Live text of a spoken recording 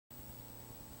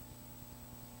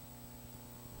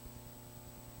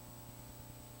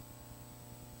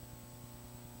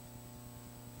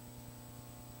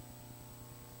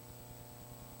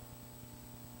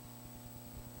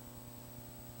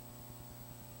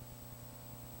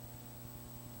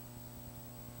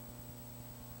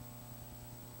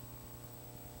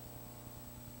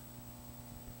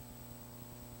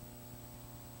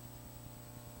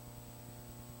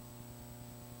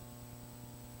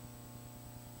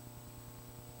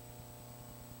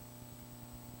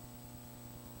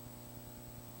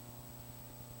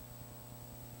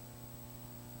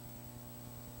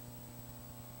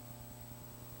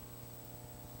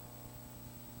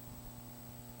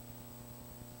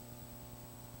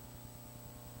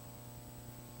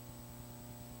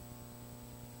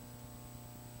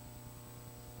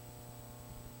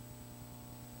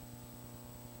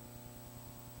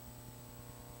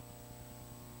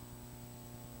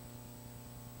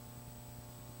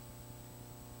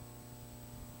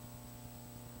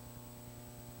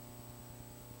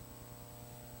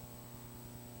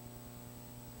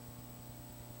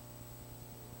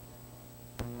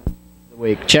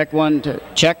Week. Check 1, 2,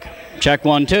 check. Check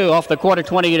 1, 2. Off the quarter,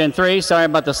 28 and 3. Sorry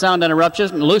about the sound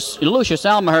interruptions. Lucious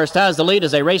ALMAHURST has the lead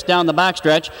as they race down the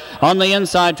backstretch. On the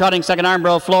inside, trotting second,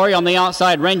 Armbro Flory. On the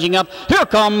outside, ranging up. Here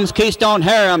comes Keystone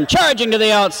Harem, charging to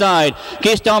the outside.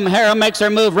 Keystone Harem makes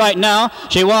her move right now.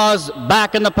 She was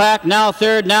back in the pack, now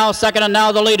third, now second, and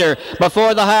now the leader.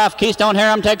 Before the half, Keystone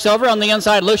Harem takes over. On the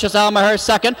inside, Lucious ALMAHURST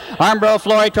second. Armbro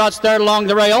Flory trots third along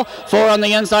the rail. 4 on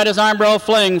the inside is Armbro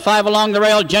Fling. 5 along the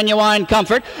rail, Genuine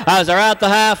Comfort. As they're at the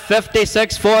half,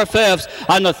 56 4/5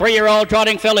 on the 3-year-old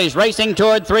trotting fillies, racing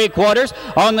toward 3/4.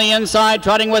 On the inside,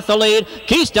 trotting with the lead,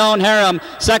 Keystone Harem.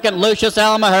 Second, Lucious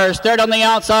ALMAHURST. Third on the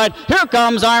outside, here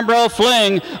comes Armbro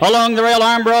Fling. Along the rail,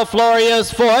 Armbro Flory is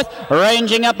fourth.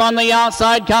 Ranging up on the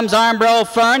outside comes Armbro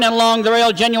Fern, and along the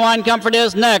rail, Genuine Comfort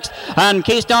is next. And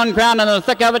Keystone Crown in the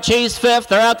thick of it, she's fifth.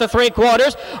 They're at the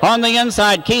 3/4. On the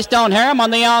inside, Keystone Harem.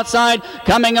 On the outside,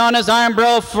 coming on is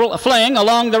Armbro Fling.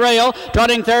 Along the rail,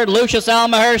 trotting third, Lucious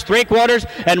ALMAHURST, 3/4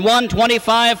 and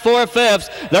 1:25 4/5.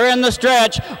 They're in the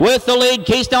stretch with the lead,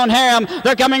 Keystone Harem.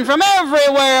 They're coming from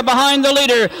everywhere behind the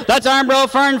leader. That's Armbro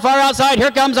Fern far outside.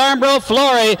 Here comes Armbro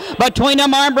Flory. Between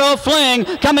them, Armbro Fling.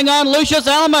 Coming on, Lucious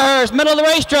ALMAHURST, middle of the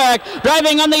racetrack.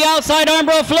 Driving on the outside,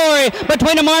 Armbro Flory.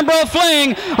 Between them, Armbro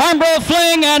Fling. Armbro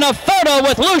Fling, and a photo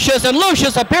with Lucious, and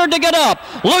Lucious appeared to get up.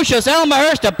 Lucious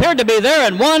ALMAHURST appeared to be there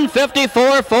in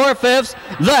 1:54 4/5.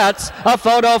 That's a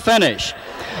photo finish.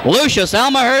 Lucious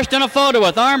ALMAHURST in a photo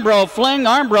with Armbro Fling,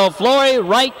 Armbro Flory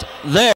right there.